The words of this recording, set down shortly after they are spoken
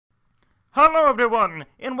Hello everyone,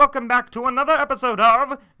 and welcome back to another episode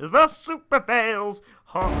of The Super Fails.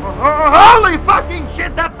 Holy fucking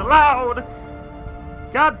shit, that's loud!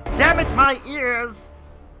 God damn it, my ears!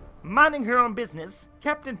 Minding her own business,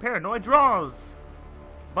 Captain Paranoid draws.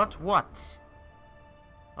 But what?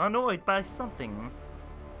 Annoyed by something.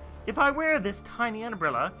 If I wear this tiny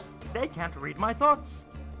umbrella, they can't read my thoughts.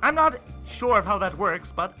 I'm not sure of how that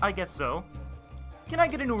works, but I guess so. Can I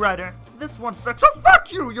get a new rider? This one sucks. Oh,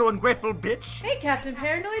 fuck you, you ungrateful bitch! Hey, Captain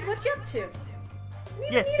Paranoid, what you up to?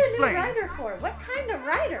 Yes, need explain. a new rider for? What kind of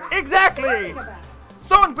rider? Exactly! What are you talking about?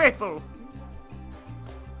 So ungrateful!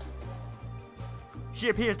 She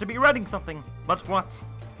appears to be writing something, but what?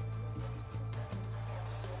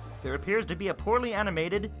 There appears to be a poorly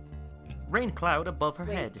animated rain cloud above her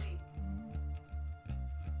head.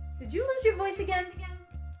 Did you lose your voice again?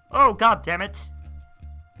 Oh, god damn it!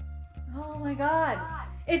 Oh my god.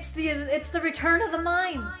 It's the return of the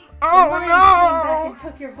mime. Oh, the mimes no! came back and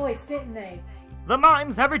took your voice, didn't they? The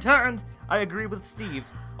mimes have returned! I agree with Steve.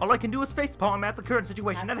 All I can do is facepalm at the current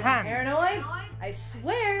situation at hand. Paranoid, I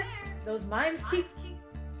swear, those mimes keep...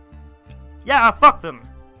 Yeah, fuck them!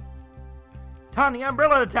 Tiny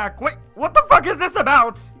umbrella attack! Wait, what the fuck is this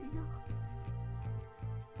about?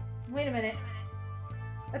 Wait a minute.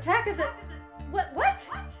 Attack of the... What?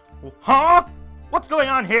 Huh? What's going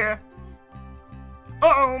on here?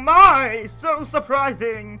 Oh my! So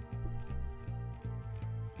surprising!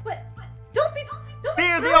 What? Don't be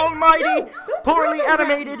Fear the throwing- almighty, no, don't poorly throw those at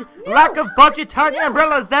animated, me. No. lack of budget tiny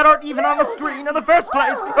umbrellas that aren't even on the screen in the first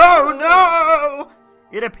place! Oh no!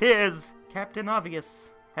 It appears Captain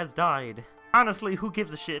Obvious has died. Honestly, who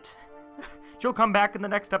gives a shit? She'll come back in the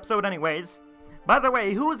next episode anyways. By the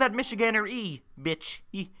way, who is that Michiganer E, bitch?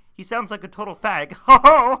 He sounds like a total fag.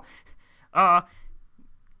 Ho ho!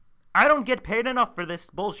 I don't get paid enough for this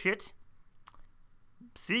bullshit.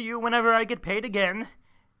 See you whenever I get paid again.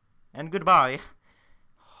 And goodbye.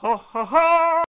 Ho ho ho!